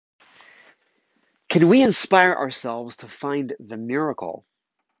Can we inspire ourselves to find the miracle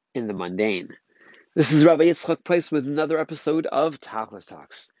in the mundane? This is Rabbi Yitzchak Price with another episode of Tachlis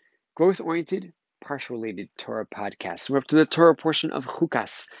Talks, growth-oriented, parsha-related Torah podcast. We're up to the Torah portion of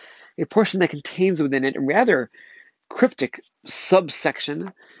Chukas, a portion that contains within it a rather cryptic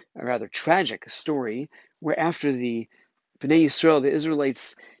subsection, a rather tragic story, where after the Bnei Yisrael, the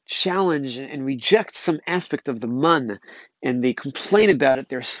Israelites, challenge and reject some aspect of the man, and they complain about it,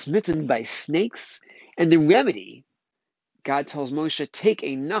 they're smitten by snakes, and the remedy, God tells Moshe, take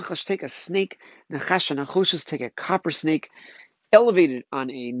a nachash, take a snake, nachash nachoshes, take a copper snake, elevate it on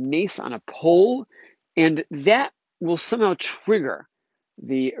a nace, on a pole, and that will somehow trigger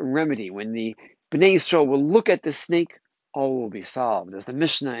the remedy. When the Bnei Yisrael will look at the snake, all will be solved. As the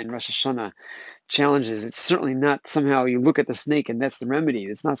Mishnah in Rosh Hashanah challenges, it's certainly not somehow you look at the snake and that's the remedy.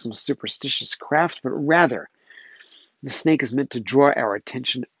 It's not some superstitious craft, but rather the snake is meant to draw our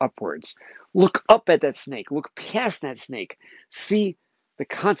attention upwards. Look up at that snake. Look past that snake. See the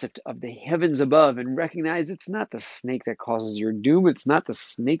concept of the heavens above and recognize it's not the snake that causes your doom. It's not the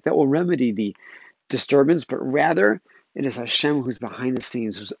snake that will remedy the disturbance, but rather it is Hashem who's behind the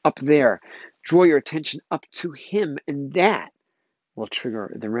scenes, who's up there. Draw your attention up to Him, and that will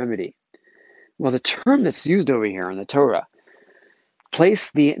trigger the remedy. Well, the term that's used over here in the Torah,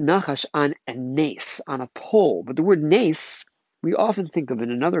 place the nachash on a nace, on a pole. But the word nace, we often think of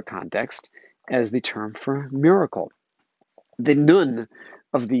in another context as the term for miracle. The nun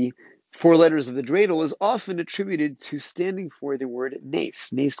of the four letters of the dreidel is often attributed to standing for the word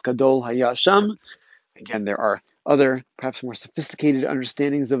nace, nace gadol hayasham. Again, there are other, perhaps more sophisticated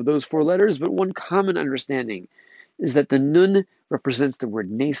understandings of those four letters, but one common understanding is that the nun represents the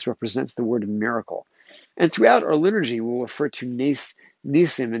word nace, represents the word miracle. And throughout our liturgy, we'll refer to Nes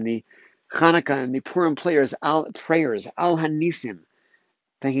Nisim in the Hanukkah and the Purim prayers, Al Hanisim,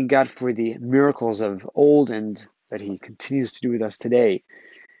 thanking God for the miracles of old and that He continues to do with us today.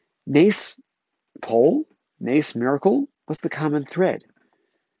 Nes pole, Nes miracle, what's the common thread?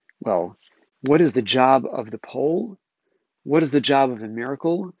 Well, what is the job of the pole? What is the job of the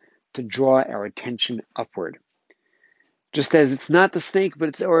miracle? To draw our attention upward. Just as it's not the snake, but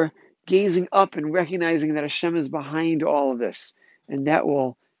it's our gazing up and recognizing that Hashem is behind all of this, and that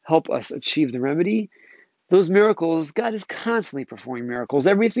will help us achieve the remedy. Those miracles, God is constantly performing miracles.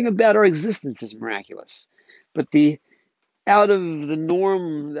 Everything about our existence is miraculous. But the out of the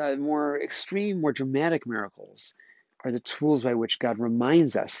norm, more extreme, more dramatic miracles are the tools by which God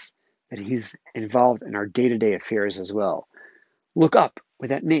reminds us that He's involved in our day-to-day affairs as well. Look up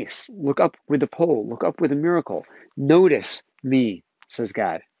with that nace. Look up with the pole. Look up with a miracle. Notice me, says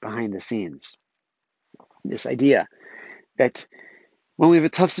God, behind the scenes. This idea that when we have a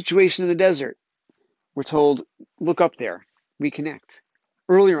tough situation in the desert, we're told, look up there, reconnect.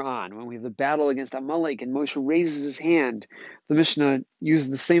 Earlier on, when we have the battle against Amalek and Moshe raises his hand, the Mishnah uses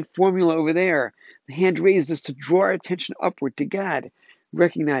the same formula over there. The hand raised is to draw our attention upward to God.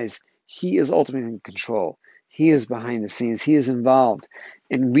 Recognize He is ultimately in control. He is behind the scenes. He is involved,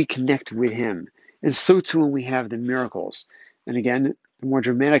 and reconnect with Him. And so too when we have the miracles. And again, the more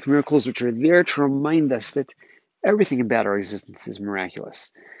dramatic miracles which are there to remind us that everything about our existence is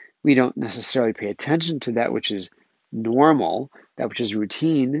miraculous. We don't necessarily pay attention to that which is normal, that which is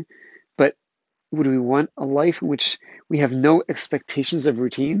routine, but would we want a life in which we have no expectations of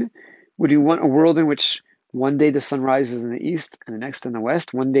routine? Would we want a world in which one day the sun rises in the east and the next in the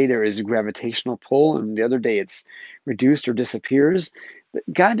west? One day there is a gravitational pull and the other day it's reduced or disappears.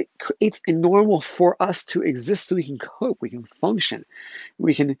 God creates a normal for us to exist so we can cope, we can function.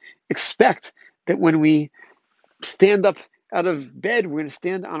 We can expect that when we stand up out of bed, we're going to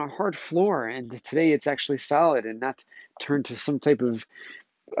stand on a hard floor, and today it's actually solid and not turn to some type of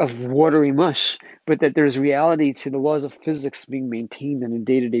watery mush, but that there's reality to the laws of physics being maintained on a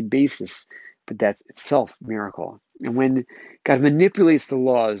day-to-day basis, but that's itself miracle. And when God manipulates the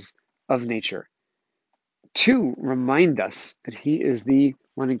laws of nature to remind us that He is the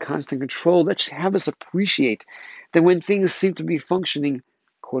one in constant control, that should have us appreciate that when things seem to be functioning,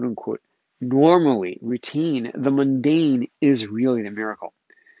 quote unquote, normally, routine, the mundane is really the miracle.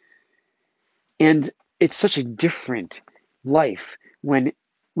 And it's such a different life when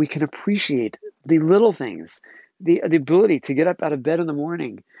we can appreciate the little things, the ability to get up out of bed in the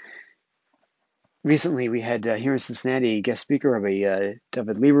morning. Recently, we had here in Cincinnati a guest speaker of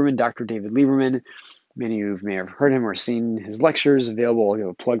David Lieberman, Dr. David Lieberman. Many of you may have heard him or seen his lectures available. I'll give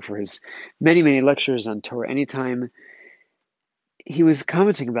a plug for his many, many lectures on Torah Anytime. He was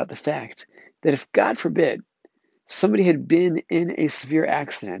commenting about the fact that if, God forbid, Somebody had been in a severe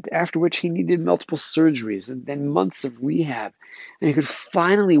accident, after which he needed multiple surgeries and then months of rehab, and he could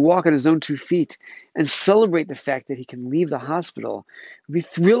finally walk on his own 2 feet and celebrate the fact that he can leave the hospital. It would be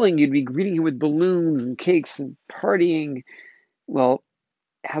thrilling. You'd be greeting him with balloons and cakes and partying. Well,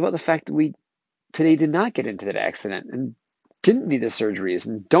 how about the fact that we today did not get into that accident and didn't need the surgeries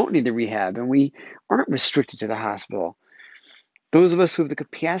and don't need the rehab, and we aren't restricted to the hospital? Those of us who have the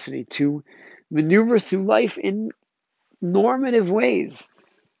capacity to maneuver through life in normative ways,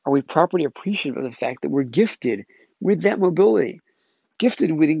 are we properly appreciative of the fact that we're gifted with that mobility,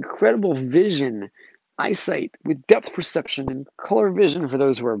 gifted with incredible vision, eyesight, with depth perception and color vision for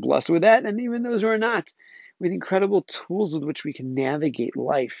those who are blessed with that, and even those who are not, with incredible tools with which we can navigate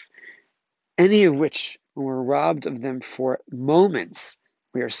life, any of which, when we're robbed of them for moments,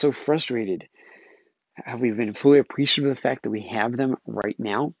 we are so frustrated. Have we been fully appreciative of the fact that we have them right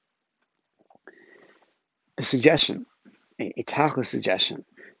now? A suggestion, a tachlis suggestion,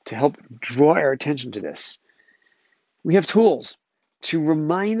 to help draw our attention to this. We have tools to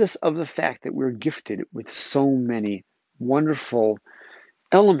remind us of the fact that we're gifted with so many wonderful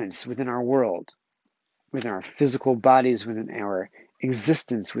elements within our world, within our physical bodies, within our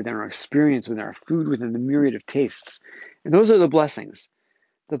existence, within our experience, within our food, within the myriad of tastes. And those are the blessings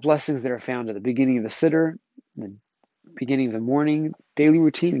that are found at the beginning of the siddur, the beginning of the morning, daily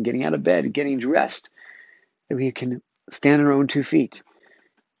routine, getting out of bed, getting dressed, that we can stand on our own 2 feet.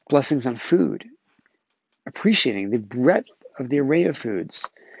 Blessings on food, appreciating the breadth of the array of foods.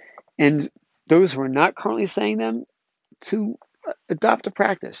 And those who are not currently saying them, to adopt a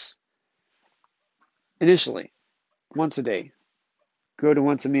practice. Initially, once a day, go to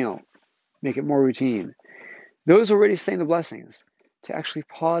once a meal, make it more routine. Those already saying the blessings, to actually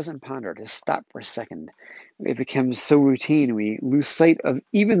pause and ponder, to stop for a second. It becomes so routine, we lose sight of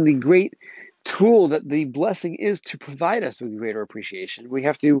even the great tool that the blessing is to provide us with greater appreciation. We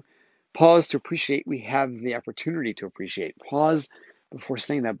have to pause to appreciate. We have the opportunity to appreciate. Pause before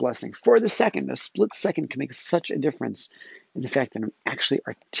saying that blessing. For the second, a split second can make such a difference in the fact that I'm actually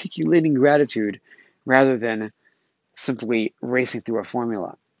articulating gratitude rather than simply racing through a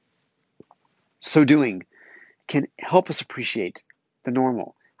formula. So doing can help us appreciate the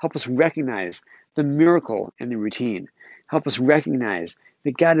normal, help us recognize the miracle in the routine, help us recognize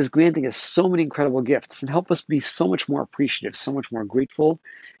that God is granting us so many incredible gifts, and help us be so much more appreciative, so much more grateful,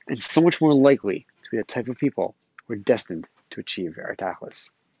 and so much more likely to be the type of people who are destined to achieve our tachlis.